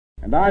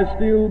And I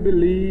still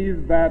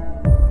believe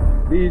that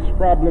these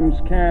problems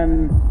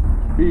can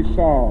be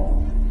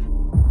solved.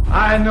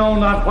 I know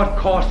not what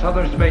course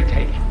others may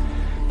take,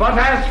 but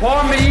as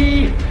for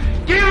me,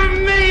 give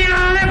me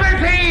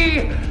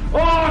liberty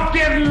or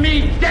give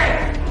me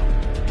death.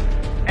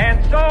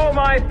 And so,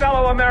 my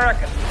fellow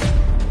Americans,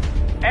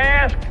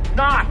 ask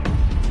not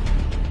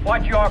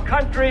what your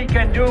country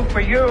can do for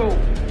you.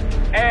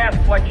 Ask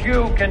what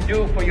you can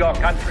do for your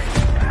country.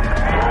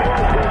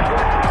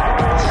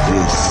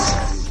 This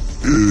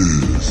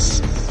is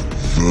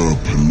the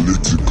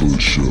Political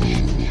Show.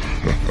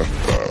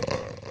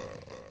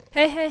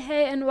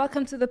 Hey, and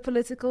welcome to the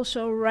Political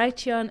Show right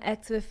here on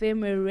Active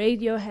FM, where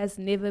radio has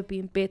never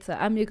been better.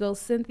 I'm your girl,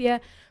 Cynthia,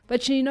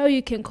 but you know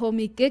you can call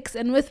me Gix,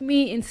 and with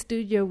me in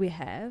studio we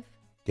have...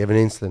 Gavin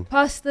Ensslin.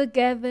 Pastor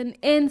Gavin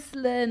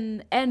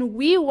Ensslin, and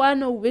we want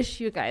to wish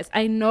you guys,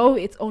 I know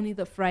it's only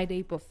the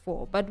Friday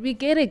before, but we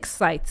get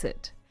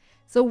excited.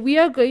 So we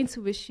are going to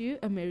wish you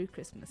a Merry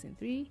Christmas in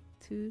 3,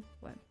 2,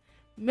 1.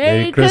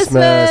 Merry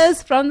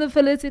Christmas from the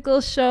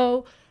Political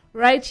Show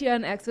right here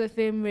on Active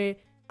FM, where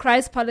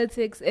Christ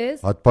Politics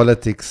is Hot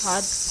Politics.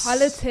 Hot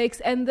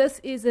Politics, and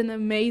this is an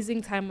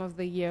amazing time of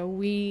the year.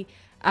 We,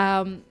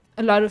 a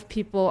lot of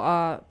people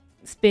are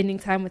spending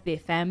time with their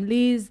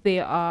families. They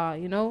are,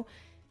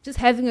 just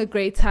having a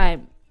great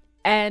time.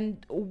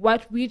 And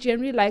what we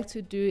generally like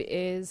to do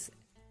is,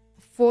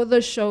 for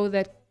the show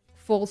that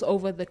falls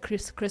over the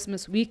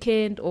Christmas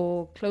weekend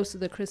or close to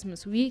the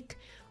Christmas week,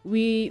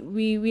 we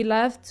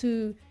love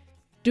to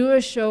do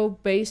a show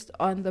based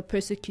on the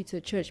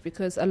persecuted church,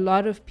 because a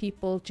lot of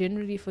people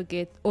generally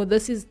forget, or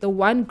this is the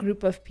one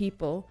group of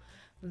people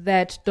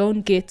that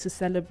don't get to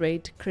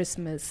celebrate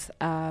Christmas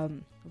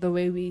the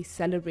way we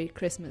celebrate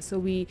Christmas. So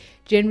we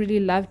generally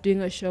love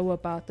doing a show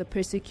about the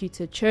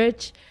persecuted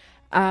church,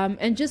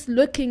 and just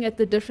looking at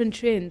the different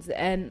trends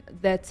and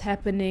that's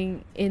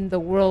happening in the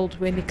world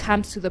when it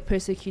comes to the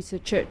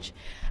persecuted church.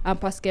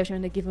 Pastor Gav, you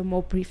want to give a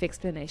more brief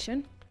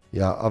explanation?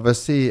 Yeah,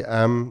 obviously,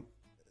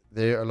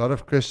 there are a lot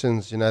of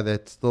Christians,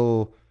 that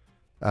still,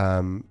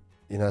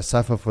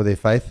 suffer for their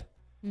faith.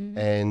 Mm-hmm.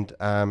 And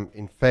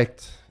in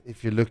fact,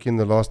 if you look in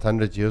the last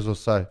 100 years or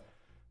so,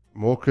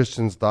 more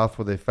Christians die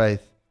for their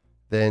faith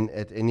than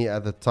at any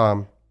other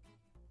time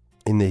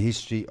in the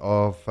history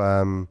of,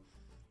 the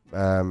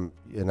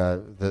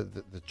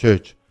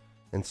church.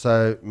 And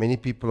so many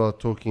people are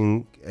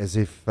talking as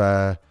if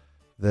the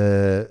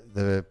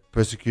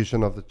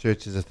persecution of the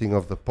church is a thing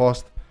of the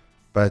past,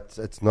 but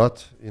it's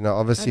not.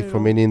 Obviously for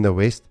many in the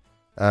West,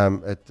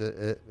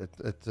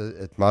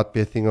 it might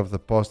be a thing of the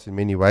past in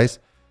many ways,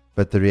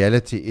 but the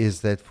reality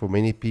is that for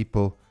many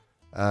people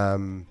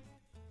in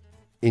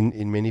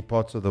many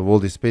parts of the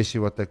world, especially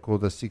what they call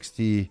the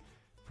 60-40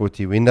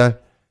 window,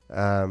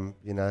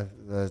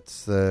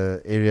 that's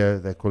the area,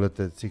 they call it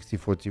the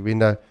 60-40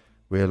 window,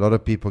 where a lot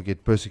of people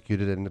get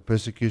persecuted, and the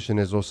persecution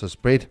has also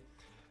spread.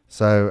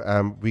 So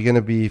we're going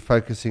to be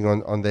focusing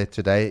on that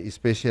today,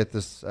 especially at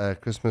this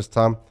Christmas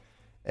time.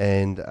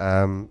 And,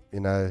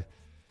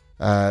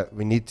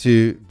 we need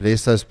to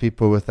bless those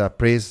people with our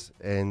prayers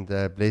and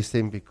bless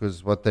them,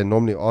 because what they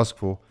normally ask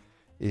for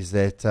is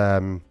that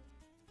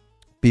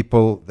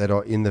people that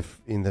are in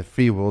the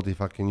free world,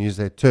 if I can use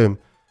that term,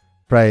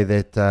 pray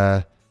that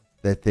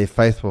that their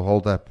faith will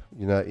hold up,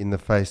 in the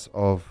face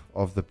of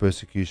the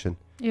persecution.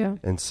 Yeah.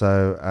 And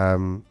so,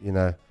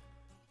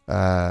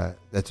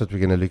 that's what we're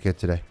going to look at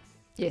today.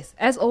 Yes.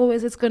 As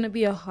always, it's going to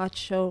be a hot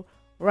show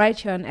right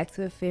here on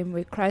Active FM,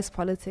 where Christ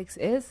Politics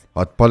is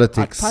Hot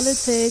Politics. Hot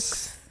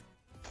Politics.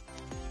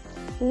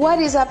 What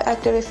is up,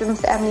 Active FM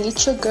family?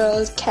 It's your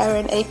girl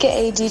Karen,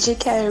 aka DJ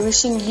Karen,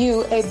 wishing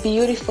you a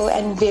beautiful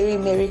and very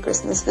Merry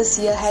Christmas. This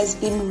year has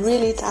been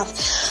really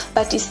tough,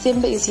 but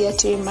December is here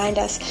to remind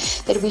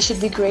us that we should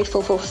be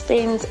grateful for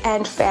friends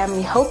and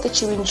family. Hope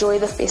that you enjoy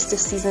the festive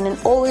season, and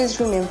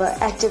always remember,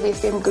 Active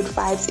FM Good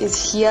Vibes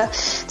is here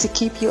to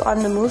keep you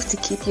on the move, to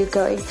keep you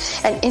going,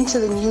 and into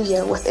the new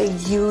year with a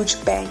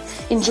huge bang.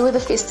 Enjoy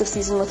the festive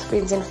season with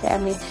friends and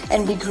family,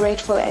 and be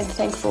grateful and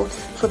thankful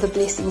for the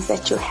blessings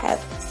that you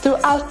have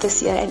throughout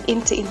this year and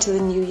into the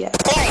new year.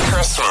 Merry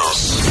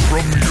Christmas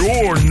from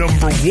your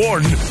number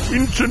one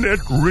internet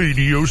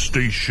radio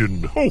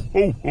station. Ho,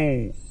 ho,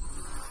 ho.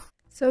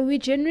 So we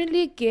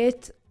generally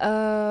get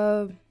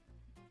a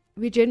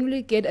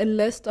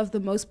list of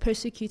the most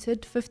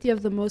persecuted, 50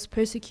 of the most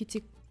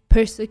persecuted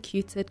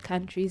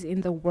countries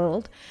in the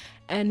world,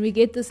 and we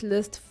get this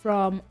list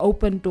from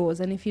Open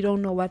Doors. And if you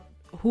don't know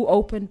who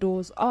Open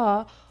Doors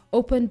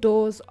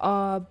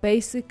are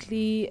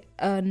basically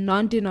a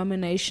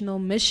non-denominational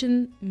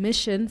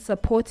mission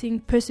supporting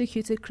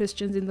persecuted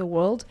Christians in the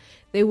world.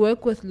 They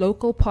work with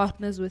local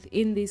partners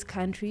within these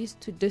countries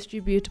to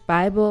distribute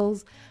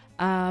Bibles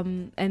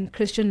and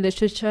Christian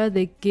literature.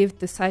 They give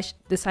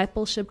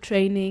discipleship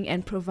training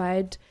and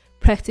provide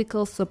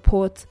practical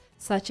support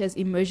such as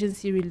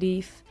emergency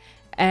relief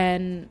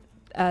and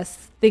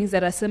things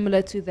that are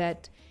similar to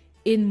that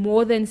in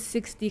more than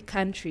 60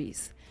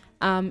 countries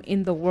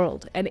in the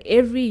world. And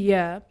every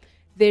year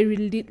they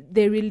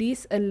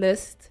release a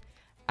list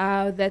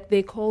that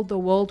they call the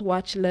World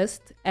Watch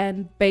List.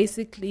 And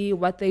basically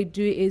what they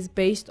do is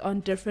based on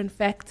different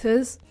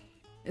factors.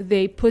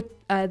 They put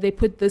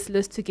this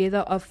list together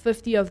of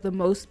 50 of the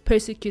most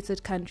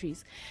persecuted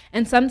countries.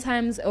 And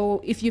sometimes,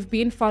 or if you've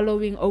been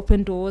following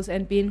Open Doors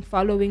and been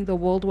following the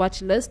World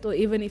Watch List, or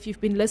even if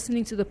you've been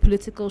listening to the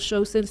political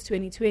show since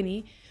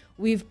 2020,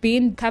 we've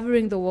been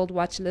covering the World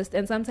Watch List.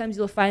 And sometimes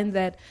you'll find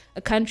that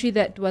a country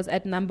that was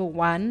at number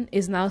 1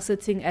 is now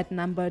sitting at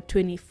number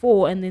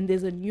 24, and then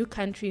there's a new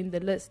country in the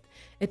list.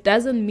 It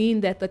doesn't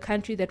mean that the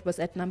country that was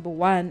at number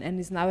 1 and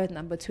is now at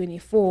number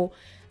 24,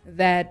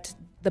 that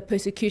the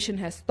persecution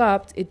has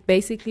stopped. It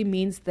basically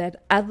means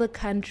that other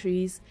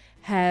countries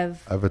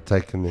have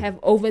overtaken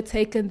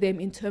them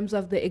in terms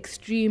of the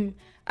extreme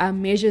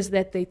measures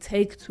that they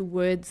take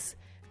towards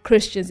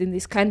Christians in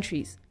these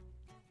countries.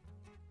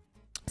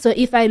 So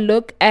if I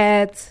look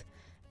at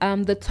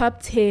the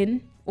top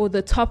 10 or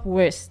the top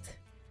worst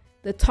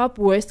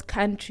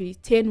countries,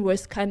 10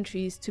 worst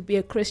countries to be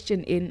a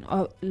Christian in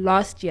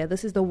last year,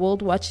 this is the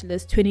World Watch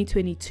List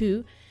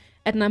 2022.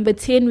 At number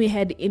 10, we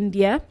had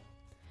India.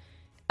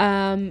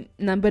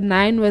 Number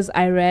 9 was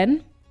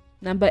Iran.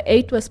 Number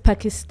 8 was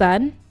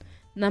Pakistan.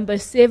 Number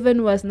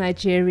 7 was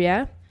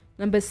Nigeria.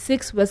 Number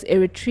 6 was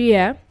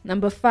Eritrea.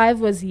 Number 5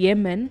 was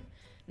Yemen.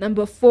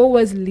 Number 4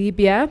 was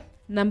Libya.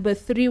 Number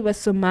 3 was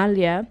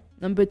Somalia.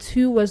 Number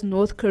 2 was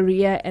North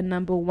Korea. And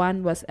number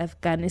 1 was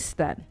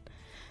Afghanistan.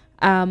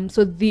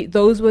 So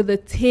those were the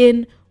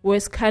 10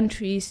 worst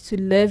countries to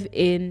live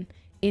in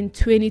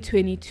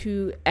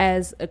 2022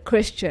 as a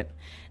Christian.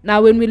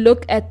 Now, when we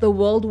look at the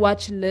World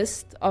Watch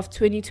List of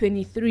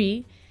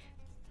 2023,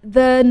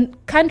 the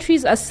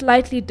countries are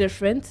slightly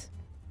different.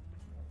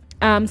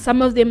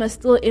 Some of them are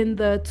still in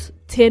the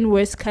 10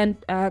 worst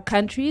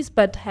countries,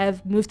 but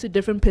have moved to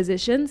different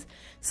positions.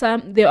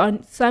 There are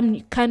some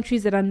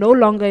countries that are no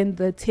longer in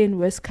the 10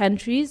 worst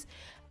countries,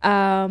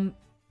 and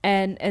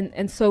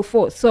so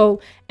forth. So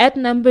at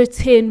number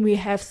 10, we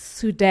have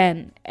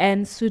Sudan.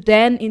 And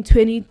Sudan in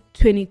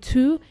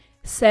 2022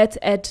 sat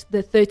at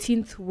the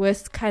 13th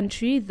worst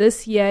country.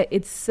 This year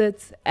it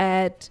sits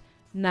at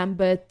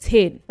number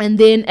 10. And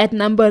then at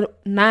number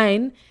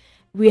 9,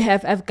 we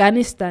have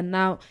Afghanistan.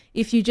 Now,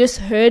 if you just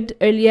heard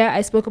earlier,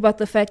 I spoke about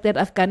the fact that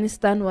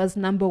Afghanistan was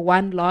number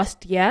 1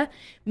 last year,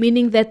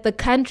 meaning that the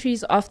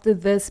countries after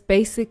this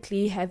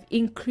basically have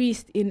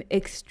increased in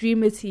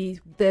extremity,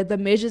 the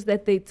measures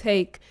that they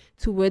take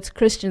towards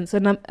Christians.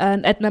 So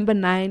at number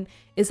 9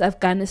 is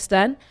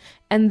Afghanistan.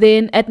 And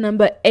then at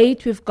number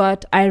 8, we've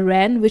got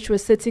Iran, which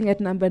was sitting at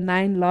number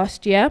 9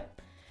 last year.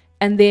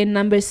 And then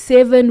number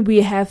 7,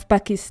 we have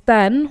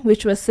Pakistan,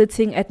 which was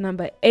sitting at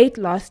number 8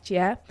 last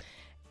year.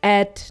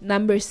 At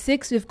number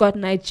 6, we've got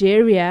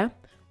Nigeria,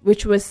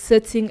 which was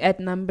sitting at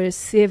number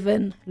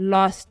 7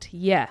 last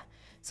year.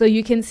 So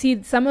you can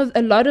see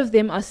a lot of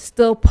them are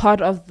still part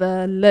of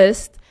the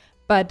list,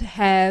 but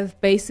have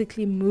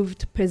basically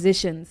moved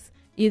positions,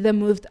 either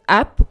moved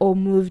up or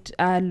moved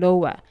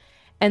lower.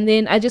 And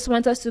then I just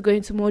want us to go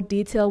into more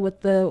detail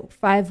with the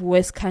 5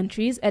 worst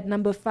countries. At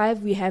number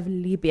 5, we have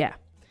Libya.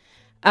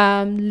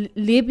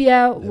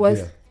 Libya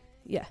was,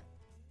 yeah.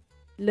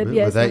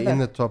 Libya were they in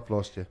the top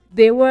last year?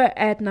 They were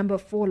at number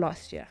 4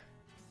 last year.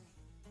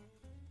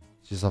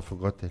 Jeez, I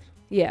forgot that.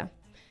 Yeah.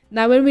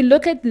 Now, when we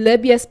look at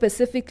Libya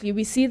specifically,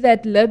 we see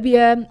that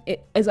Libya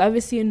is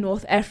obviously in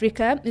North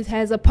Africa. It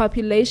has a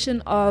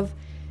population of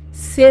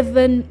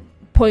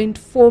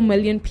 7.4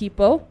 million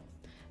people.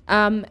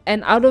 And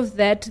out of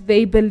that,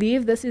 they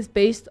believe, this is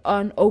based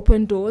on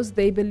Open Doors,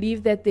 they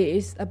believe that there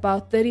is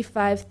about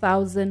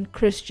 35,000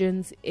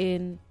 Christians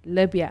in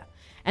Libya.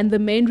 And the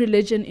main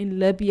religion in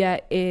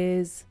Libya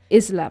is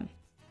Islam.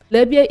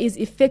 Libya is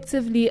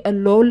effectively a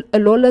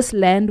lawless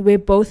land where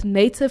both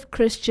native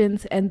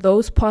Christians and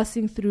those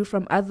passing through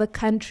from other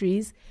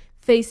countries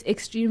face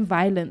extreme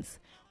violence.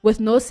 With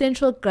no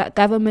central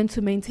government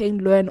to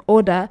maintain law and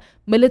order,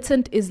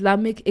 militant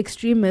Islamic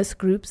extremist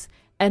groups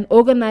and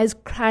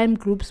organized crime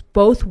groups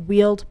both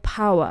wield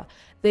power.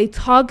 They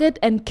target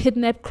and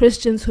kidnap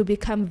Christians who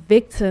become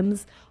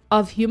victims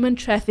of human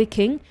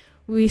trafficking.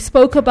 We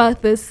spoke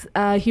about this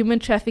human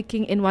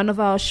trafficking in one of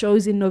our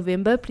shows in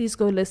November. Please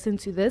go listen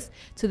to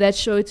that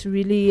show. It's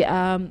really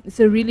it's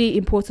a really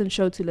important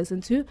show to listen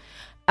to.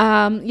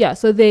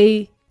 So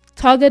they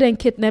target and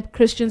kidnap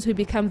Christians who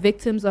become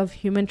victims of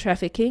human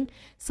trafficking.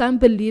 Some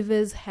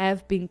believers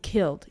have been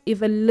killed.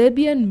 If a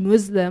Libyan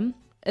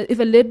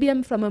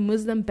from a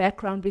Muslim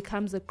background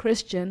becomes a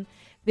Christian,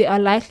 they are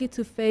likely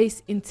to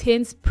face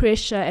intense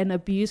pressure and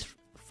abuse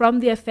from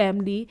their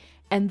family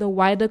and the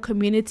wider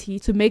community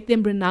to make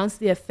them renounce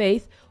their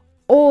faith,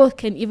 or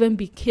can even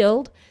be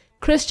killed.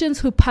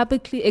 Christians who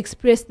publicly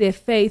express their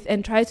faith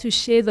and try to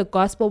share the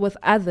gospel with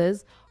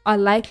others are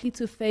likely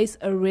to face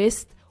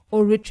arrest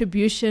or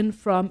retribution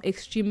from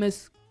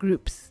extremist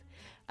groups.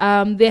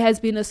 There has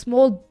been a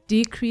small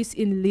decrease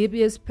in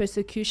Libya's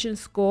persecution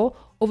score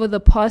over the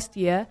past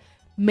year,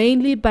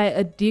 mainly by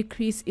a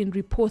decrease in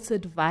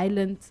reported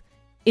violent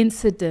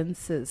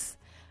incidences.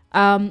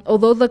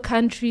 Although the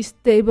country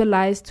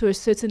stabilized to a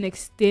certain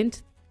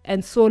extent,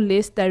 and saw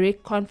less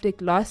direct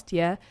conflict last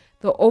year,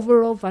 the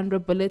overall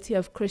vulnerability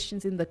of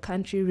Christians in the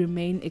country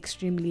remain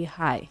extremely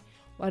high.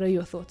 What are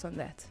your thoughts on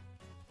that?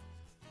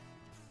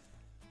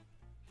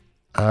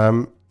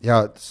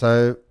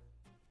 So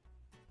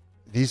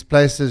these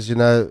places,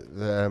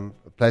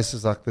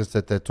 places like this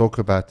that they talk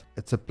about,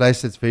 it's a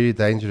place that's very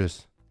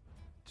dangerous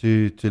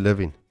to live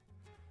in,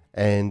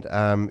 and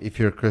if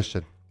you're a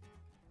Christian.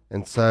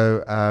 And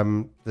so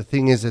the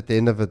thing is, at the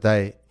end of the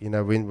day,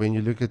 when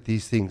you look at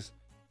these things,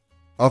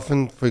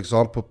 often, for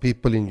example,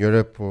 people in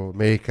Europe or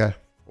America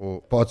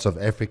or parts of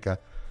Africa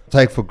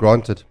take for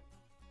granted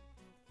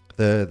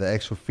the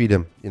actual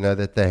freedom,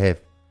 that they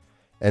have.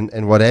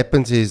 And what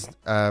happens is,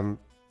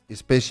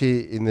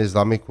 especially in the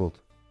Islamic world,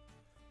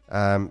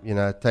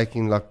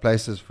 taking like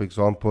places, for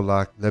example,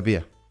 like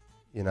Libya,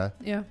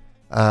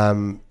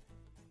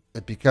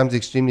 it becomes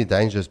extremely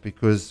dangerous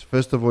because,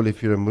 first of all,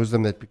 if you're a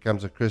Muslim that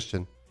becomes a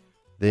Christian,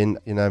 then,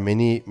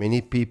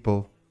 many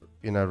people,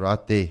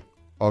 right there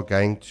are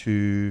going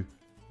to,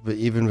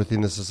 even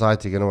within the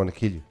society, going to want to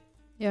kill you.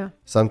 Yeah.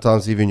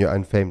 Sometimes even your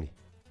own family.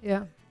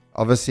 Yeah.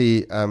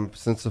 Obviously,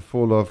 since the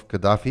fall of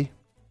Gaddafi,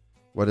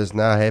 what has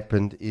now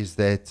happened is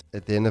that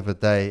at the end of the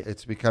day,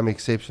 it's become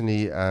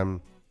exceptionally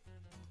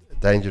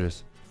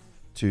dangerous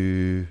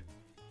to,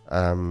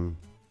 to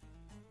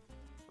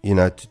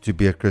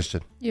be a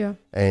Christian. Yeah.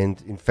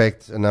 And in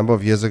fact, a number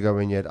of years ago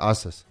when you had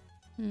ISIS,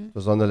 it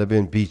was on the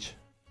Libyan beach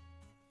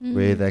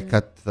where they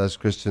cut those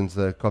Christians,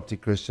 the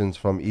Coptic Christians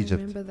from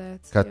Egypt,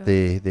 cut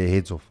their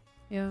heads off.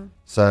 Yeah.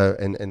 So,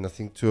 and I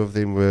think two of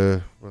them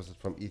was it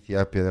from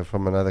Ethiopia, they're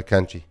from another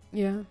country.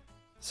 Yeah.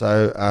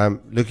 So,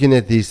 looking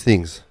at these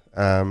things,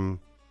 when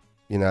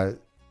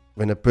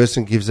a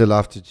person gives their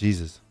life to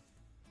Jesus,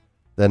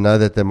 they know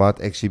that they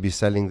might actually be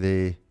selling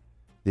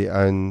their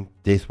own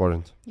death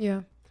warrant.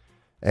 Yeah.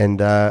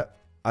 And I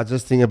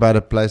just think about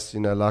a place,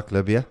 like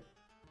Libya.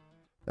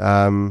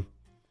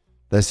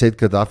 They said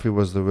Gaddafi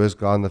was the worst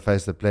guy on the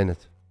face of the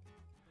planet.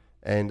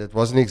 And it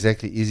wasn't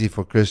exactly easy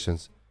for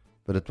Christians,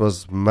 but it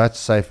was much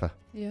safer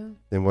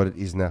than what it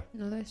is now.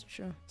 No, that's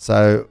true.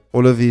 So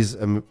all of these,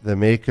 the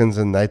Americans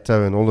and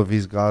NATO and all of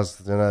these guys,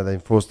 they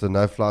enforced the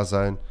no-fly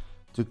zone,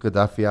 took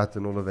Gaddafi out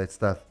and all of that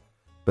stuff.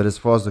 But as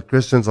far as the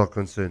Christians are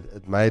concerned,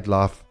 it made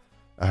life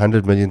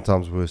 100 million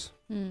times worse.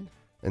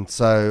 And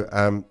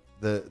so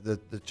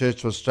the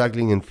church was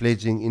struggling and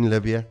fledgling in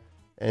Libya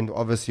and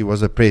obviously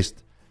was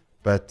oppressed.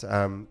 But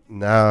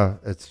now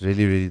it's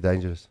really, really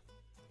dangerous.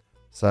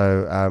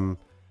 So,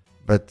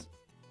 but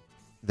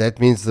that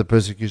means the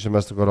persecution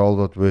must have got a whole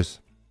lot worse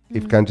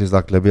if countries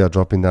like Libya are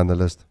dropping down the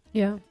list.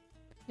 Yeah,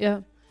 yeah.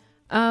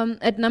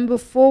 At number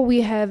 4,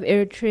 we have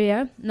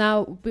Eritrea.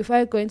 Now, before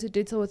I go into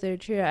detail with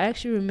Eritrea, I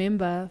actually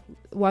remember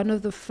one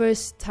of the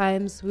first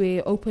times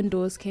where Open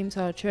Doors came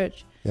to our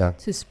church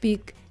to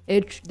speak.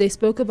 They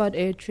spoke about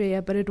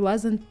Eritrea, but it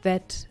wasn't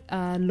that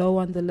low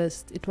on the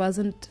list. It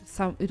wasn't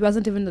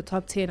even the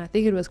top 10. I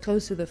think it was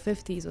close to the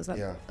 50s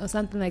or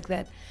something like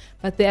that.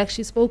 But they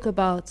actually spoke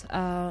about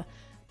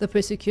the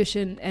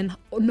persecution. And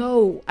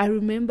I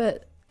remember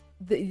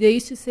they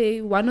used to say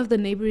one of the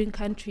neighboring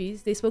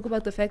countries. They spoke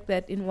about the fact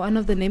that in one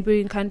of the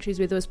neighboring countries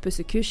where there was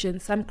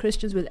persecution, some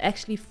Christians would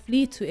actually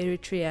flee to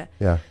Eritrea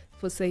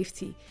for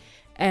safety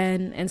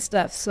and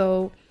stuff.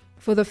 So,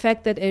 for the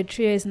fact that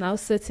Eritrea is now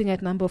sitting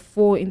at number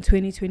 4 in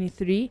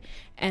 2023,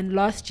 and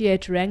last year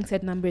it ranked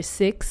at number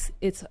 6.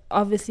 It's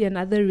obviously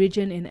another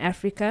region in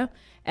Africa,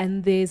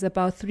 and there's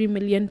about 3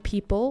 million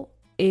people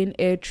in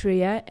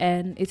Eritrea,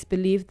 and it's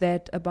believed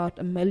that about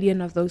 1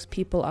 million of those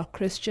people are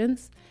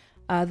Christians.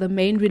 The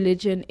main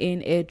religion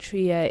in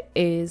Eritrea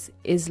is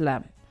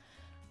Islam.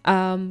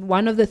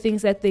 One of the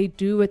things that they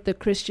do with the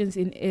Christians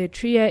in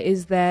Eritrea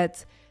is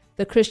that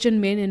the Christian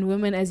men and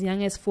women as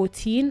young as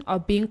 14 are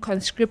being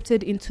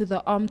conscripted into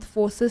the armed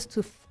forces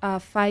to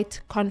fight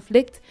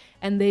conflict,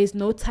 and there is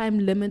no time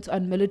limit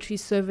on military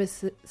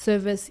service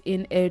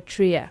in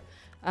Eritrea.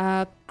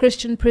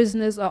 Christian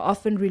prisoners are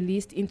often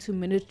released into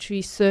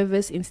military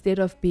service instead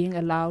of being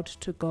allowed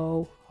to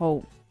go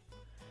home.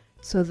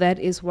 So that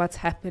is what's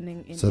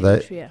happening in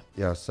Eritrea.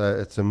 So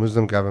it's a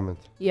Muslim government.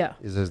 Yeah.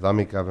 It's an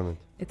Islamic government.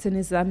 It's an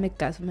Islamic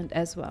government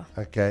as well.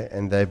 Okay,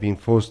 and they're being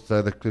forced,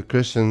 so the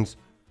Christians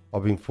are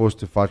being forced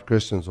to fight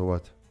Christians or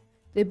what?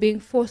 They're being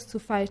forced to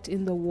fight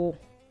in the war.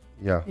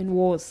 Yeah. In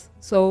wars.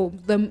 So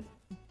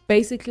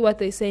basically what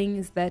they're saying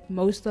is that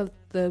most of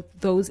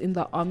those in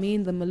the army,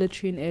 in the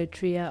military in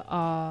Eritrea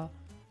are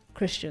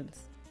Christians.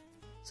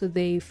 So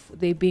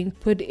they're being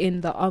put in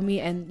the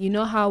army, and you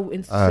know how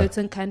in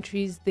certain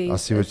countries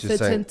there's a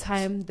certain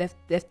time they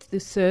have to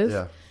serve.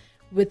 Yeah.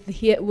 With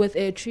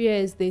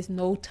Eritrea there's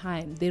no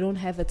time. They don't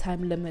have a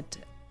time limit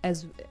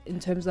as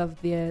in terms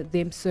of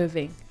them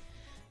serving.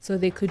 So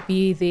they could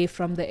be there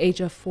from the age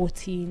of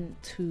 14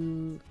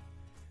 to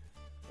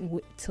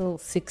till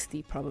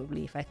 60,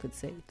 probably, if I could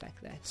say it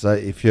like that. So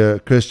if you're a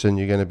Christian,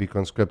 you're going to be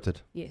conscripted.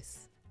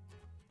 Yes,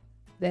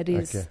 that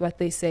is what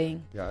they're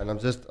saying. Yeah, and I'm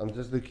just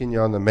looking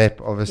here on the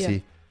map.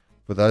 Obviously,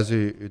 for those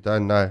who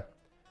don't know,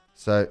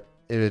 so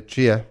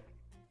Eritrea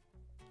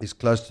is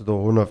close to the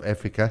Horn of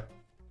Africa,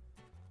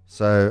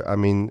 So I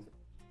mean,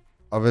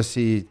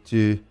 obviously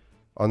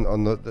on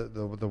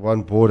the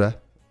one border,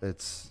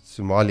 it's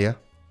Somalia,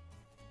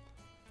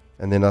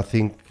 and then I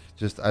think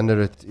just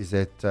under it is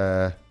at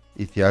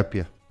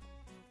Ethiopia.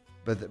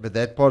 But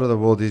that part of the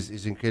world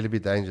is incredibly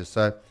dangerous.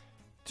 So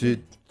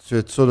to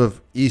it's sort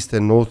of east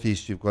and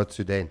northeast, you've got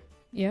Sudan.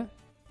 Yeah.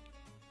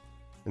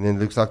 And then it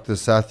looks like the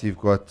south, you've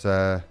got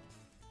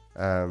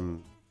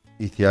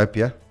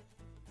Ethiopia.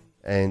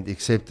 And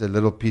except a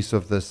little piece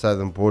of the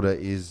southern border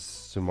is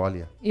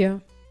Somalia. Yeah.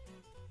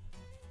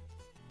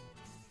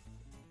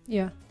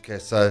 Yeah. Okay,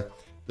 so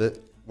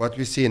what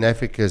we see in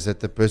Africa is that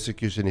the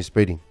persecution is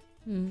spreading.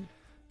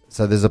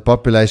 So there's a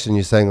population,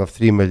 you're saying, of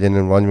 3 million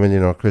and 1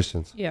 million are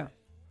Christians. Yeah.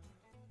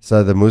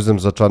 So the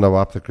Muslims are trying to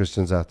wipe the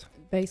Christians out.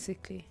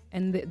 Basically.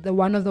 And the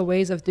one of the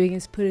ways of doing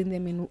is putting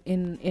them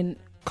in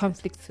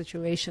conflict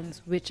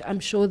situations, which I'm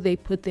sure they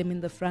put them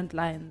in the front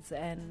lines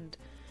and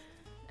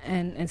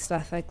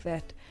stuff like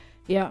that.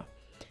 Yeah.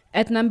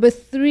 At number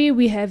 3,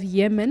 we have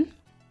Yemen.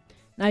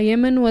 Now,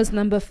 Yemen was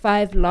number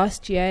 5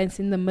 last year. It's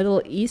in the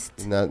Middle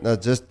East. Now,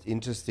 just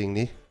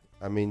interestingly,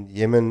 I mean,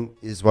 Yemen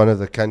is one of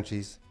the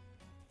countries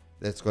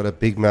that's got a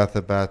big mouth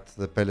about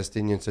the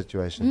Palestinian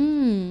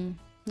situation.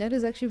 That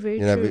is actually very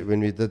true. true. When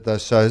we did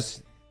those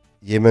shows,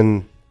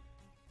 Yemen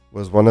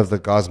was one of the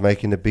guys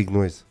making a big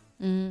noise,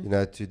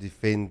 to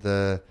defend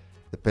the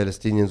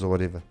Palestinians or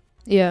whatever.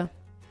 Yeah.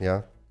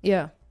 Yeah.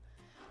 Yeah.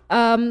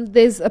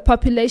 There's a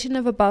population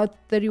of about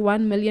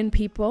 31 million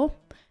people.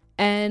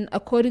 And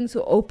according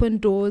to Open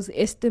Doors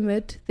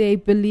estimate, they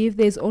believe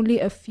there's only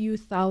a few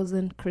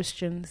thousand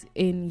Christians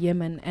in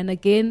Yemen. And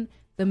again,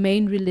 the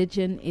main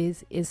religion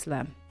is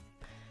Islam.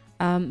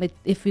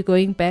 If we're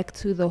going back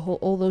to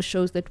all those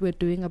shows that we're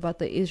doing about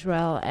the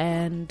Israel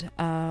and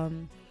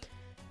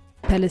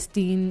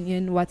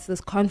Palestinian, what's this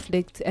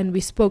conflict, and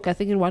we spoke, I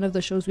think in one of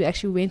the shows, we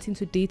actually went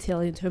into detail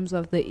in terms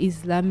of the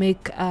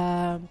Islamic,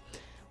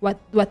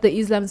 what the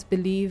Islams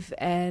believe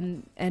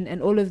and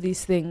all of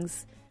these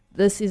things.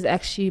 This is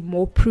actually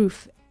more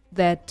proof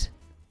that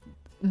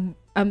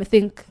I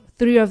think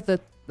 3 of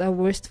the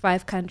worst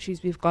 5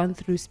 countries we've gone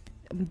through,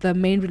 the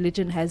main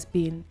religion has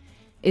been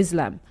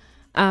Islam.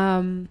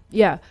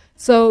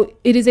 So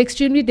it is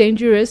extremely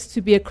dangerous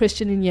to be a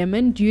Christian in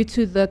Yemen due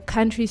to the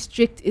country's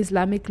strict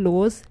Islamic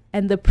laws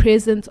and the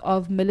presence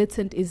of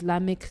militant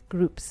Islamic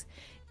groups.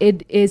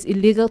 It is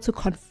illegal to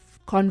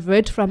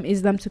convert from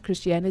Islam to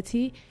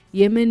Christianity.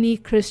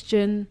 Yemeni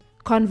Christian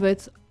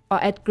converts are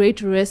at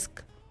great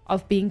risk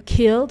of being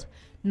killed,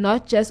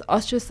 not just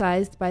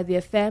ostracized by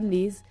their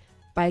families,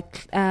 by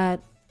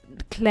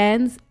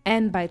clans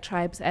and by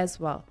tribes as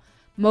well.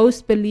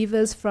 Most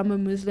believers from a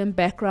Muslim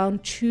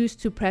background choose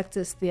to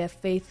practice their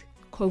faith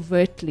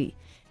covertly.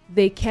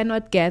 They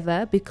cannot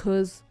gather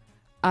because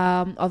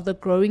of the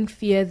growing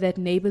fear that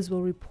neighbors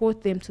will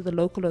report them to the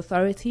local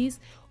authorities.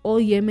 All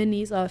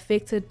Yemenis are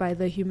affected by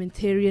the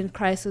humanitarian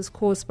crisis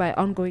caused by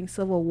ongoing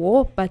civil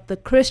war, but the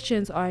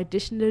Christians are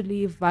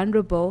additionally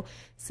vulnerable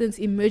since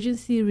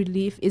emergency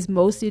relief is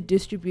mostly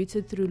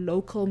distributed through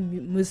local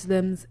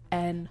Muslims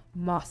and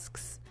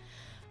mosques.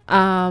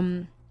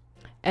 And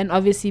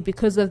obviously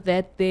because of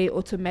that, they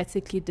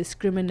automatically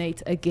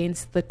discriminate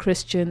against the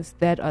Christians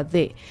that are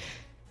there.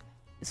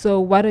 So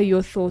what are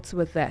your thoughts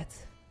with that?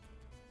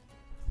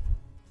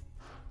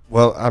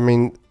 Well, I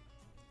mean,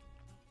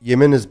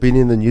 Yemen has been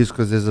in the news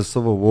because there's a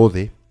civil war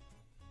there.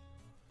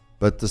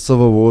 But the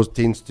civil war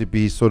tends to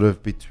be sort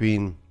of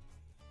between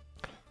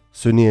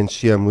Sunni and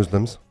Shia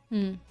Muslims.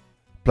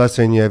 Plus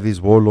then you have these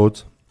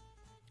warlords.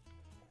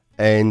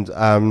 And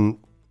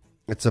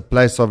it's a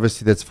place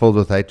obviously that's filled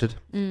with hatred,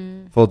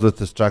 filled with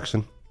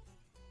destruction.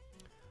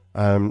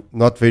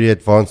 Not very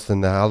advanced,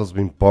 and the hell has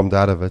been bombed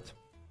out of it.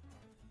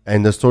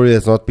 And the story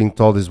that's not being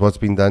told is what's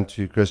been done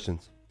to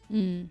Christians.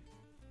 And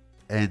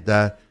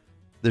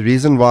the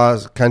reason why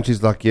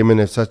countries like Yemen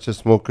have such a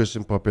small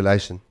Christian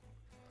population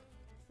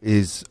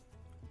is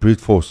brute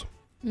force,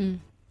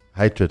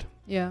 hatred.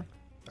 Yeah.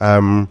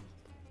 All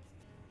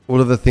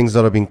of the things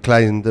that have been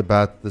claimed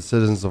about the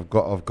citizens of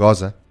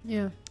Gaza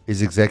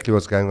is exactly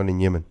what's going on in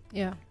Yemen.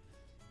 Yeah.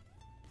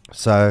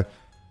 So,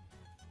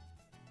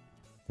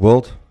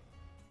 world,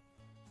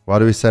 why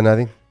do we say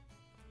nothing?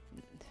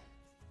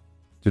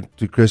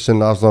 Do Christian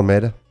lives not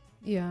matter?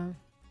 Yeah.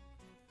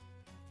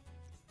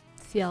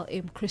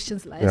 CLM,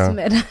 Christians' lives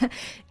matter.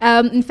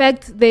 In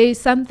fact, there's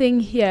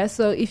something here.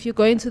 So if you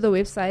go into the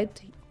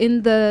website,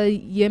 in the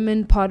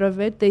Yemen part of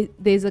it,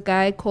 there's a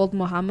guy called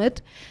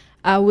Muhammad,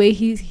 where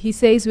he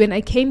says, when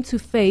I came to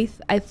faith,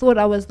 I thought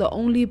I was the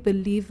only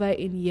believer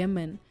in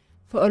Yemen.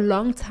 For a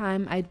long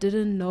time, I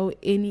didn't know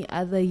any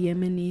other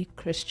Yemeni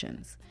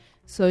Christians.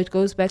 So it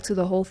goes back to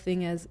the whole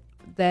thing as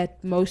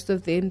that most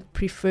of them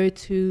prefer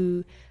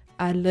to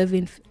live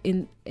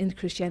in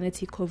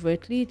Christianity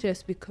covertly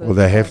just because... Well,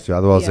 they have to,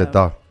 otherwise they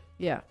die.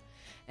 Yeah.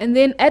 And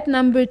then at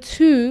number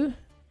 2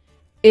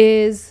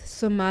 is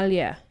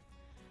Somalia.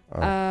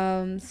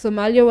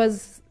 Somalia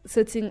was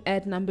sitting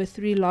at number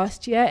 3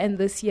 last year, and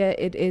this year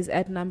it is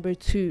at number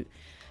 2.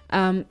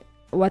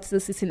 What's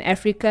this? It's in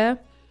Africa.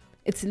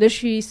 It's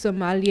literally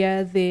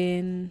Somalia,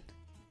 then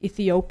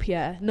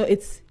Ethiopia. No,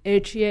 it's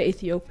Eritrea,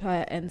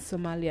 Ethiopia, and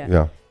Somalia.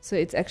 Yeah. So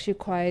it's actually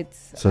quite.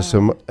 So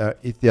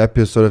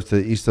Ethiopia is sort of to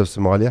the east of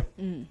Somalia,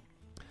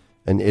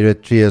 and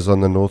Eritrea is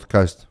on the north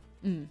coast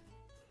in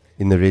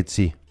the Red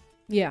Sea.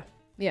 Yeah,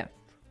 yeah.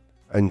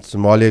 And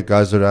Somalia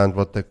goes around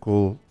what they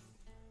call,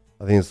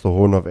 I think it's the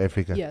Horn of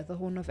Africa. Yeah, the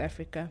Horn of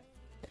Africa.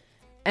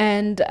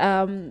 And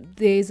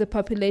there's a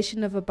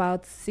population of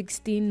about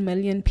 16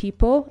 million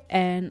people.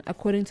 And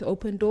according to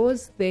Open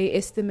Doors, they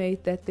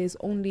estimate that there's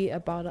only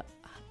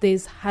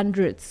there's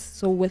hundreds,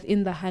 so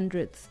within the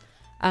hundreds,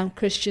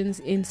 Christians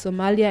in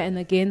Somalia. And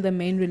again, the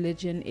main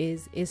religion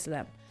is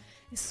Islam.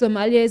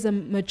 Somalia is a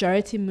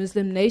majority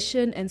Muslim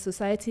nation, and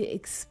society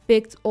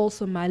expects all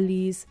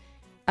Somalis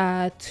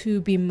to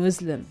be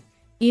Muslim.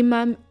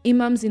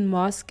 Imams in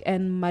mosque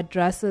and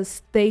madrasas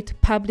state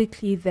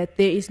publicly that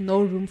there is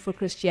no room for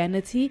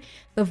Christianity.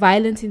 The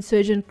violent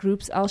insurgent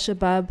groups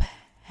Al-Shabaab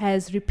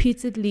has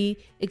repeatedly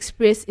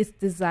expressed its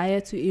desire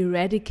to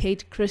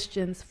eradicate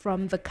Christians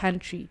from the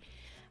country.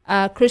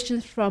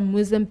 Christians from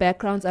Muslim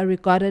backgrounds are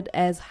regarded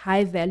as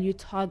high-value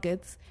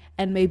targets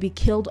and may be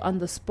killed on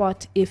the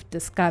spot if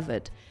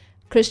discovered.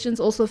 Christians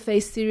also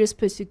face serious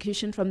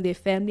persecution from their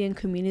family and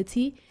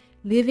community.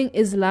 Leaving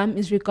Islam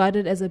is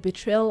regarded as a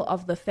betrayal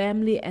of the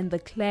family and the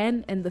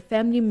clan, and the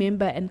family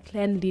member and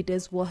clan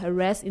leaders will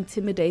harass,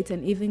 intimidate,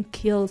 and even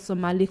kill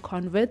Somali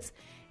converts.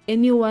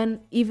 Anyone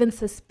even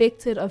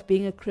suspected of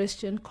being a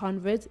Christian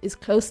convert is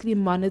closely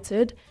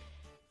monitored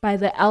by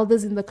the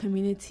elders in the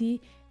community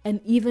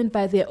and even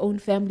by their own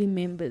family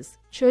members.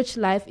 Church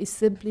life is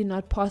simply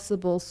not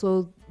possible,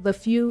 so the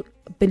few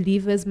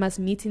believers must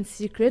meet in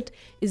secret.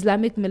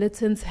 Islamic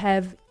militants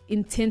have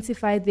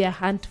intensified their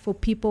hunt for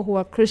people who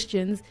are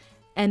Christians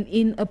and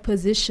in a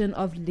position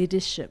of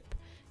leadership.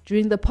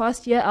 During the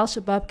past year,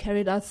 Al-Shabaab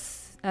carried out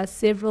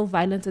several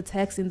violent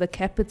attacks in the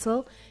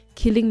capital,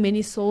 killing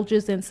many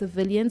soldiers and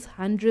civilians.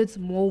 Hundreds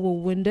more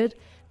were wounded.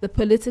 The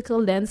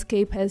political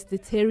landscape has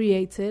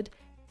deteriorated,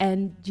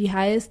 and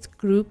jihadist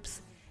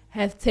groups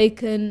have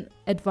taken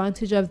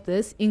advantage of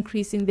this,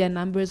 increasing their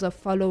numbers of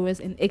followers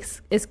and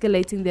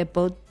escalating their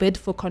bid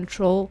for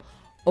control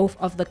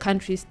of the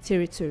country's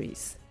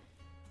territories.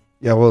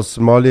 Yeah, well,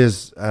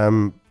 Somalia's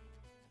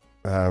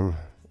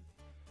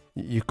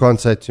you can't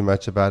say too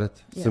much about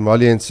it. Yeah.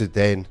 Somalia and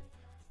Sudan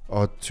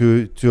are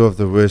two of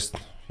the worst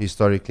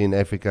historically in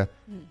Africa,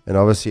 and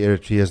obviously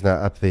Eritrea is now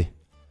up there.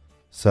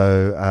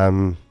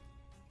 So,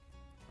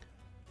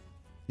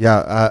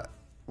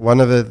 one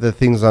of the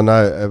things I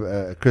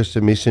know, a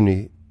Christian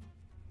missionary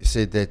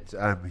said that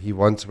he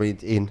once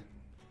went in,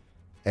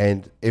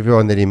 and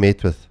everyone that he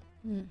met with,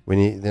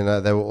 when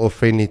they were all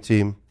friendly to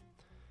him,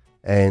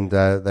 and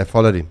they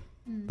followed him.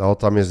 The whole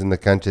time he was in the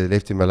country, they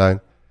left him alone.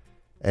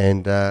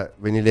 And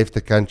when he left the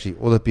country,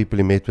 all the people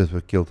he met with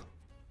were killed.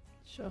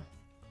 Sure.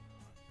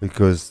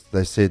 Because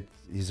they said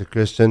he's a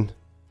Christian,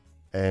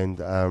 and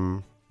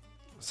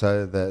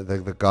so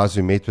the guys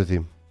who met with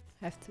him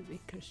have to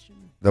be Christian.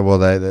 So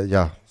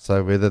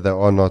whether they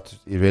are not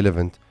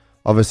irrelevant,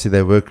 obviously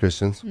they were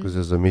Christians because it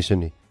was a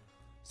missionary.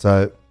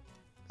 So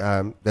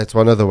that's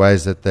one of the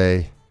ways that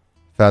they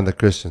found the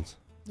Christians.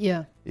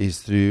 Yeah.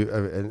 Is through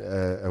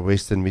a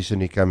Western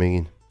missionary coming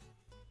in.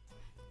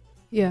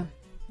 Yeah.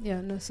 Yeah,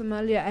 no,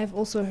 Somalia, I've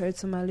also heard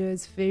Somalia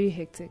is very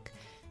hectic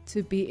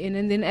to be in.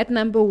 And then at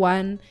number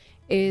 1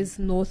 is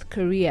North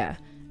Korea,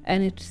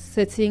 and it's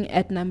sitting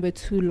at number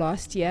 2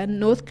 last year.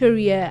 North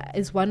Korea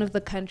is one of the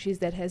countries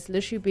that has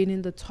literally been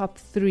in the top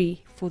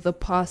 3 for the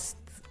past,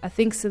 I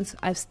think since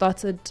I've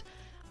started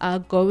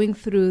going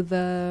through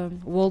the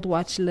World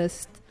Watch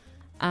list.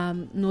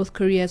 North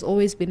Korea has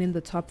always been in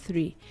the top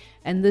 3.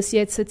 And this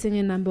year it's sitting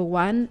in number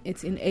 1.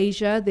 It's in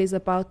Asia. There's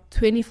about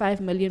 25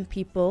 million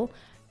people.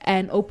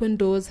 And Open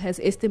Doors has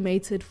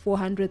estimated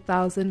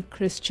 400,000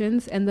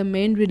 Christians, and the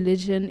main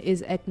religion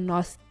is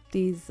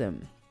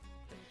agnosticism.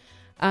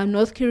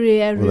 North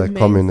Korea remains... they're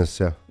communists,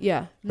 yeah.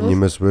 Yeah. And you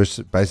must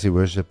worship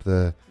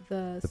the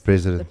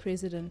president. The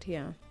president,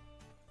 yeah.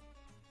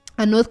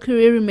 And North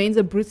Korea remains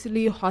a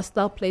brutally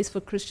hostile place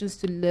for Christians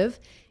to live.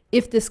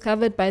 If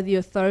discovered by the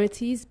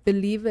authorities,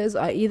 believers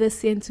are either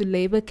sent to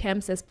labor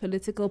camps as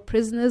political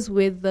prisoners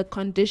where the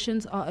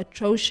conditions are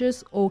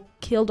atrocious, or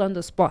killed on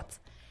the spot.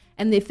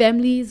 And their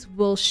families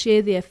will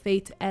share their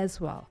fate as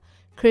well.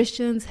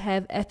 Christians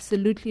have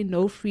absolutely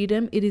no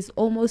freedom. It is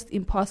almost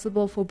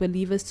impossible for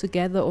believers to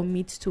gather or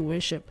meet to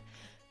worship.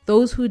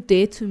 Those who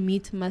dare to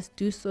meet must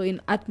do so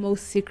in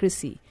utmost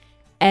secrecy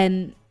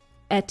and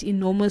at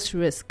enormous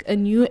risk. A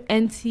new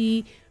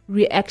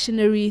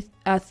anti-reactionary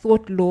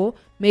thought law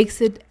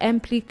makes it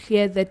amply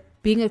clear that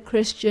being a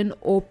Christian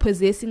or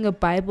possessing a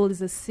Bible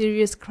is a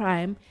serious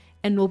crime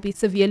and will be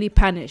severely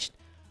punished.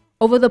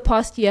 Over the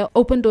past year,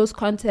 Open Doors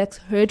contacts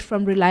heard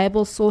from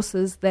reliable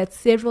sources that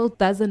several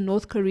dozen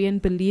North Korean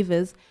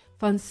believers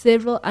from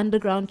several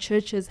underground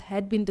churches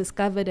had been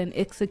discovered and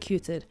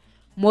executed.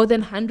 More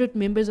than 100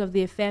 members of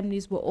their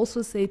families were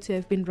also said to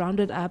have been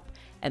rounded up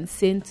and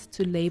sent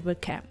to labor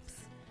camps.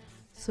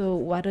 So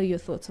what are your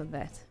thoughts on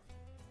that?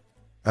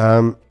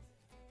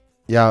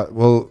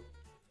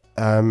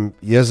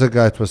 Years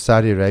ago, it was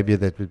Saudi Arabia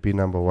that would be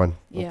number one. I'm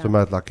Yeah. talking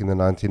about like in the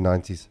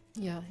 1990s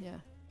Yeah.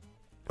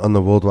 on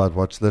the worldwide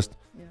watch list.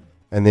 Yeah.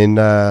 And then,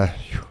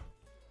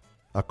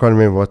 I can't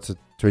remember what's it,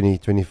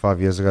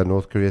 25 years ago,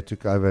 North Korea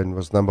took over and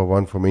was number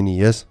one for many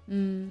years.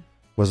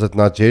 Was it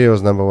Nigeria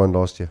was number one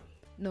last year?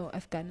 No,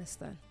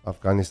 Afghanistan.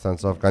 Afghanistan.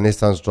 So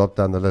Afghanistan's dropped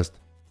down the list.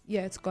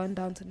 Yeah, it's gone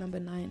down to number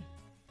 9.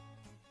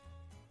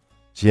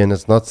 Gee, and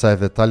it's not safe.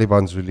 The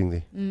Taliban's ruling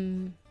there.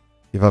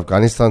 If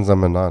Afghanistan's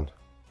number 9,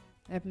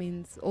 That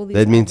means all these.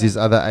 that means other- these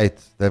other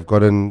 8,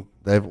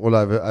 they've all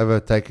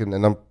overtaken.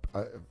 And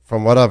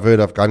from what I've heard,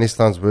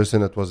 Afghanistan's worse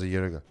than it was a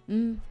year ago.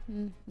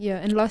 Yeah,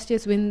 and last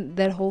year's when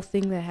that whole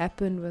thing that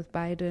happened with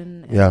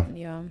Biden. And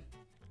Yeah.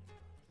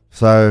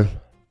 So,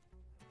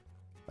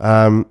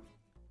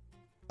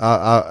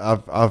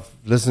 I've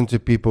listened to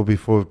people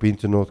before who've been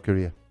to North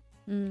Korea.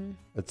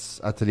 It's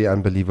utterly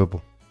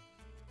unbelievable.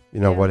 You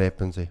know Yeah. what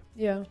happens there.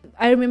 Yeah.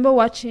 I remember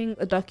watching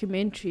a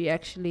documentary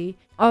actually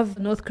of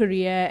North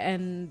Korea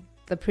and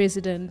the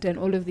president and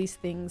all of these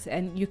things,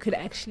 and you could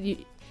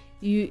actually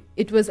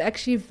it was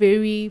actually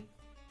very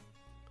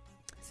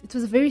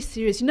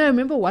serious. You know, I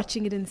remember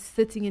watching it and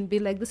sitting and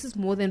being like, this is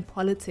more than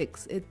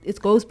politics.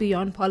 It goes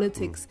beyond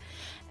politics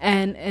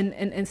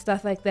and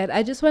stuff like that.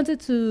 I just wanted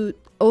to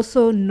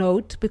also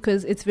note,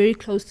 because it's very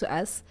close to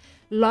us,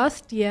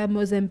 last year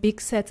Mozambique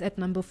sat at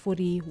number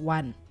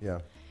 41.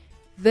 Yeah.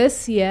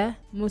 This year,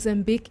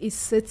 Mozambique is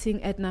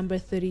sitting at number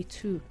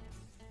 32.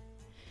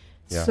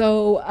 Yeah.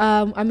 So,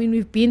 I mean,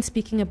 we've been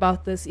speaking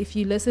about this. If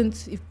you listen,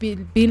 if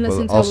been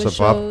listening to also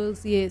our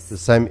shows, yes,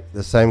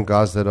 The same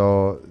guys that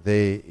are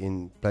there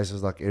in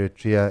places like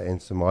Eritrea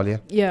and Somalia.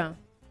 yeah,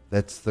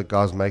 That's the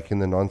guys making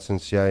the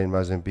nonsense here in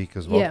Mozambique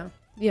as well.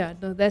 yeah,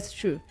 no, that's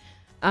true.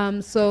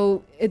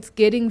 So it's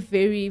getting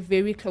very,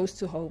 very close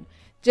to home.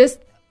 Just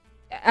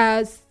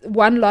as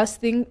one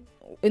last thing,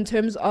 in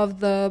terms of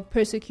the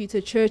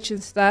persecuted church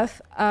and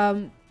stuff,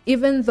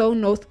 even though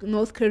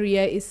North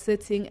Korea is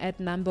sitting at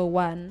number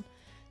 1,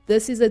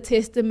 this is a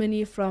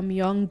testimony from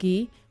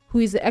Yonggi, who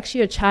is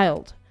actually a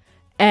child.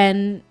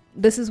 And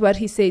this is what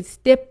he said: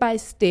 step by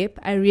step,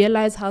 I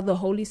realize how the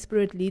Holy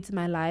Spirit leads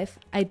my life.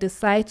 I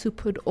decide to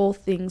put all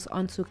things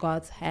onto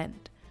God's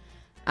hand.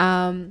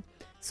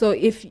 So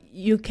if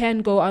you can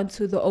go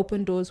onto the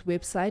Open Doors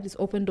website, it's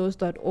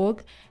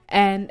opendoors.org,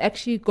 and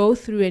actually go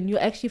through, and you'll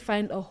actually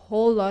find a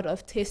whole lot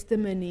of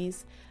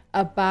testimonies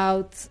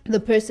about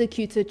the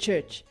persecuted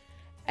church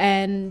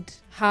and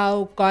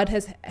how God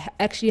has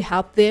actually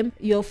helped them.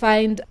 You'll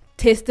find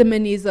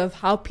testimonies of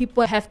how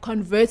people have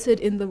converted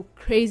in the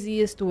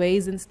craziest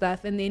ways and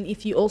stuff. And then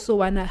if you also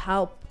want to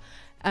help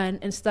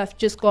and stuff,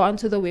 just go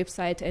onto the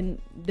website and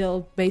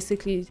they'll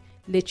basically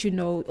let you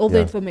know. All the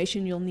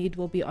information you'll need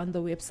will be on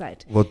the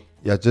website. Well,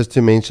 yeah, just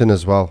to mention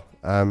as well,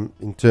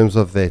 in terms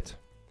of that,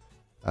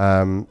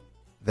 there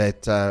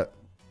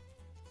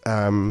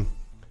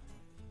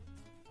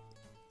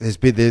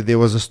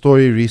was a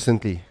story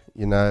recently,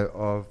 you know,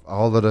 of a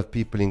whole lot of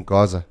people in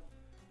Gaza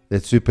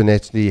that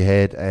supernaturally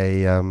had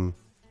a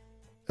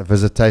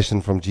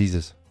visitation from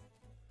Jesus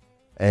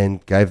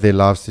and gave their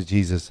lives to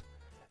Jesus.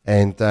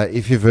 And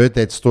if you've heard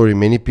that story,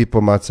 many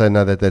people might say,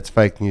 no, that's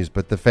fake news.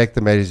 But the fact of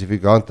the matter is, if you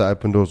go onto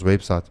Open Doors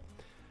website,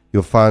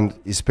 you'll find,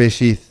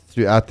 especially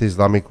throughout the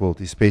Islamic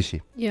world,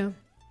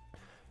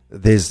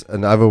 there's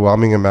an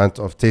overwhelming amount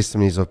of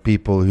testimonies of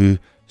people who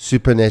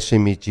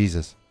supernaturally meet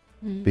Jesus.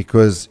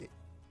 Because,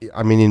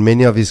 I mean, in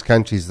many of these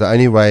countries, the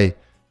only way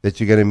that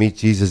you're going to meet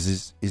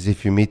Jesus is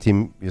if you meet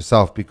him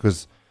yourself,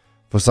 because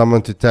for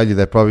someone to tell you,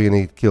 they're probably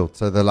going to get killed.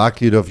 So the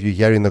likelihood of you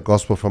hearing the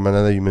gospel from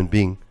another human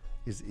being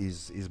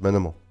is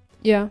minimal.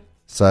 Yeah.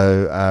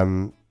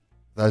 So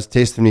those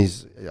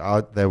testimonies,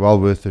 they're well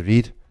worth a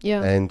read.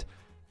 Yeah. And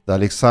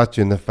they'll excite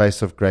you in the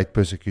face of great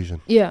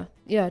persecution. Yeah,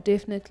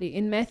 definitely.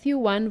 In Matthew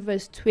 1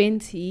 verse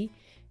 20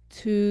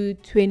 to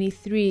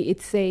 23,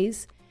 it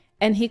says,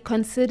 "And he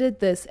considered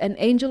this, an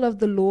angel of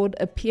the Lord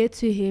appeared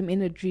to him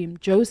in a dream.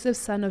 Joseph,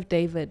 son of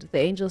David, the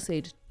angel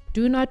said,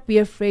 do not be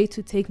afraid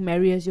to take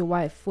Mary as your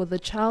wife, for the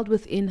child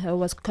within her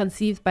was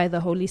conceived by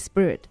the Holy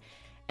Spirit.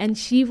 And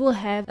she will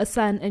have a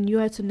son, and you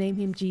are to name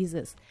him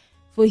Jesus,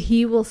 for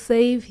he will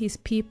save his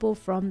people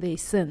from their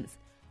sins."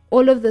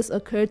 All of this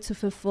occurred to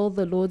fulfill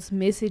the Lord's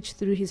message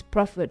through his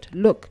prophet.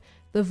 "Look,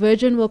 the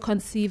virgin will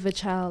conceive a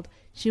child.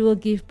 She will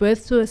give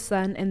birth to a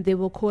son, and they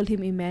will call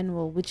him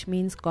Emmanuel," which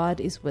means God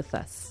is with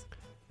us.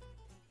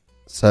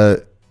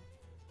 So,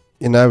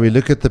 you know, we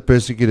look at the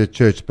persecuted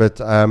church, but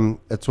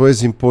it's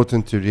always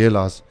important to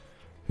realize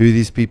who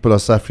these people are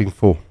suffering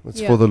for.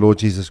 It's for the Lord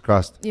Jesus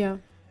Christ. Yeah.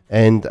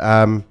 And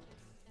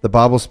the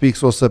Bible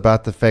speaks also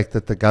about the fact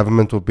that the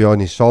government will be on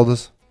his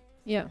shoulders.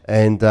 Yeah.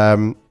 And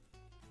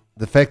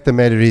the fact of the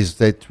matter is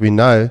that we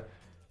know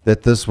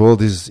that this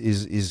world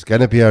is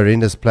going to be a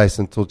horrendous place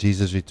until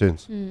Jesus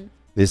returns.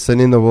 There's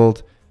sin in the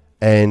world,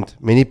 and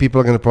many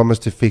people are going to promise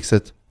to fix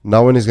it.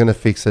 No one is going to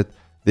fix it.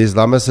 The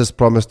Islamists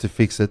promised to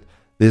fix it.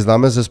 The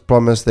Islamists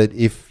promised that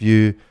if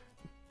you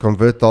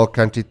convert the whole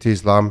country to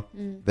Islam,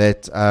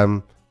 that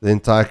the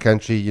entire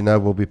country, you know,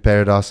 will be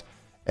paradise.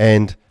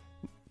 And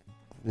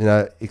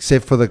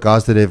except for the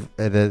guys that have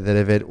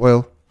had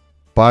oil,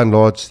 by and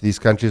large, these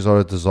countries are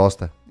a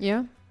disaster.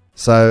 Yeah.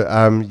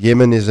 So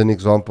Yemen is an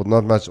example.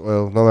 Not much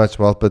oil, not much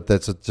wealth, but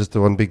that's just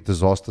one big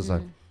disaster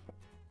zone.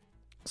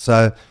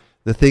 So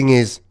the thing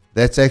is,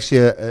 that's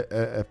actually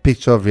a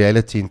picture of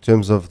reality in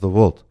terms of the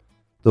world.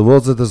 The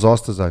world's a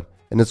disaster zone,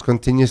 and it's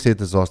continuously a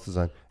disaster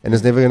zone, and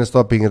it's never going to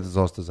stop being a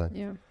disaster zone.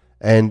 Yeah.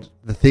 And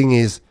the thing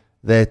is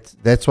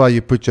that's why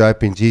you put your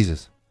hope in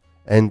Jesus.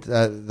 And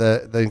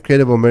the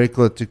incredible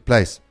miracle that took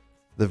place,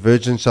 the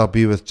virgin shall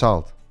be with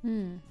child.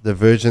 The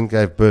virgin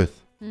gave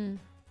birth.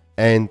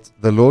 And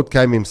the Lord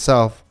came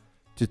himself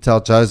to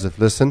tell Joseph,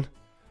 listen,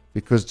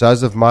 because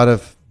Joseph might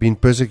have been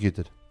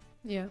persecuted.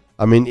 Yeah.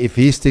 I mean, if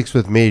he sticks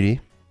with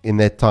Mary in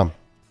that time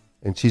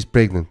and she's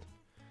pregnant,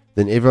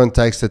 then everyone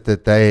takes it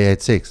that they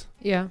had sex.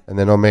 Yeah. And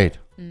they're not married.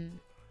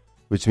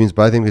 Which means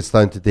both of them get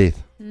stoned to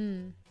death.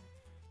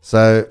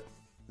 So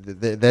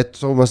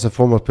that's almost a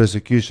form of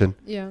persecution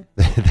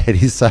that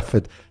he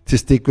suffered to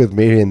stick with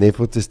Mary and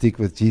therefore to stick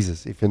with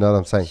Jesus, if you know what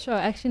I'm saying. Sure,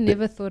 I actually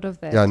never thought of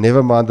that. Yeah,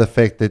 never mind the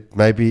fact that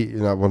maybe,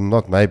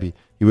 not maybe,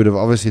 he would have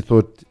obviously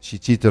thought she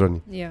cheated on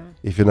him. Yeah.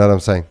 If you know what I'm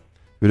saying.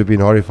 He would have been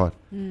horrified.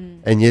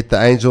 And yet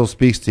the angel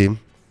speaks to him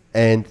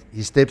and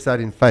he steps out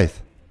in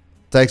faith,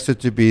 takes her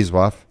to be his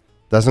wife,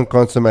 doesn't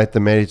consummate the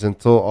marriage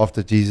until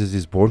after Jesus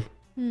is born,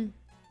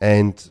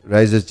 and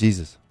raises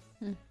Jesus.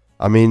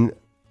 I mean,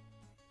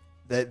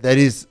 that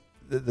is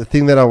the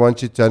thing that I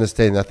want you to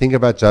understand. I think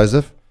about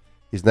Joseph.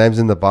 His name's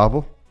in the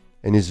Bible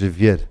and he's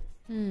revered.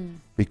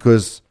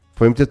 Because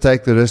for him to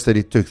take the risk that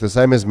he took, the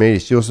same as Mary,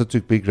 she also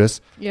took big risks.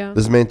 Yeah.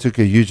 This man took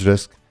a huge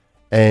risk.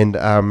 And,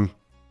 our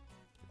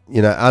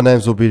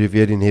names will be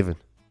revered in heaven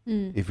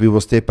if we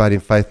will step out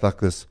in faith like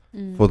this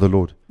for the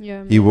Lord.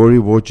 Yeah, He will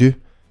reward you.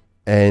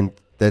 And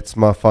that's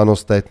my final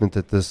statement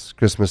at this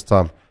Christmas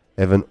time.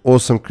 Have an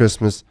awesome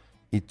Christmas.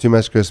 Eat too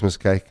much Christmas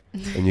cake,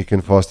 and you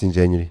can fast in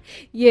January.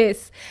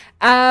 Yes.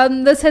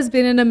 This has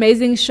been an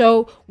amazing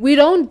show. We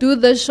don't do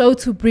the show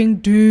to bring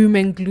doom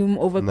and gloom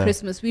over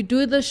Christmas. We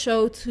do the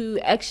show to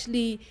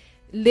actually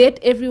let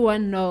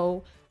everyone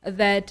know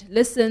that,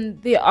 listen,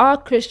 there are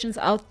Christians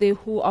out there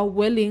who are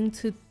willing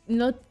to,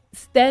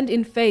 stand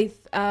in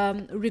faith,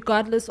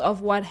 regardless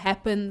of what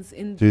happens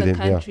in the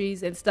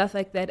countries and stuff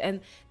like that. And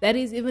that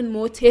is even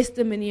more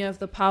testimony of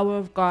the power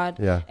of God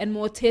and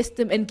more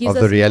testimony and gives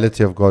us the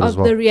reality of God as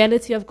well. The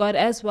reality of God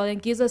as well, and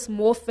gives us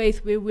more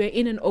faith where we're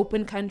in an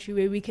open country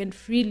where we can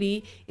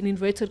freely, in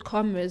inverted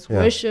commas,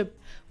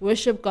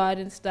 worship God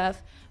and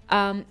stuff.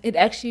 It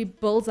actually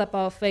builds up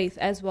our faith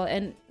as well,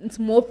 and it's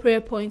more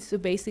prayer points to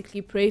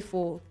basically pray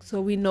for.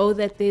 So we know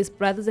that there's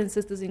brothers and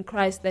sisters in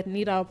Christ that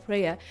need our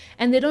prayer,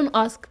 and they don't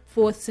ask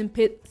for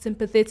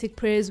sympathetic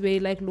prayers where,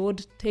 like,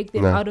 Lord, take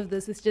them out of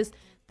this. It's just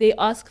they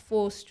ask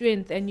for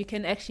strength, and you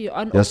can actually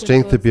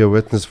strength to be a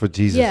witness for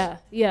Jesus.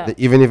 Yeah.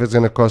 Even if it's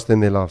going to cost them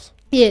their lives.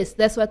 Yes,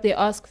 that's what they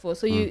ask for.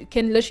 So you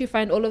can literally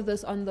find all of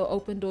this on the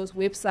Open Doors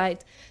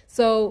website.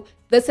 So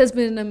this has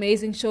been an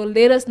amazing show.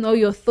 Let us know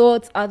your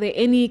thoughts. Are there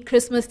any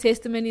Christmas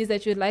testimonies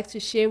that you'd like to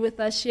share with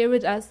us? Share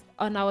with us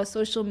on our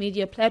social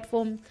media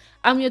platform.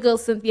 I'm your girl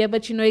Cynthia,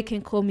 but you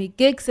can call me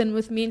Gigs. And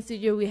with me in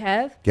studio we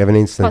have Gavin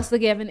Instant. Pastor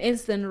Gavin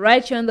Instant,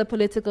 right here on the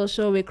political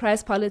show where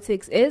Christ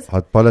Politics is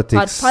Hot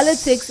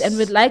Politics. And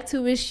we'd like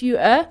to wish you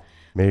a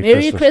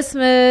Merry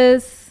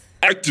Christmas.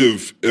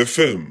 Active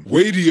FM.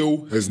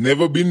 Radio has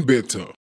never been better.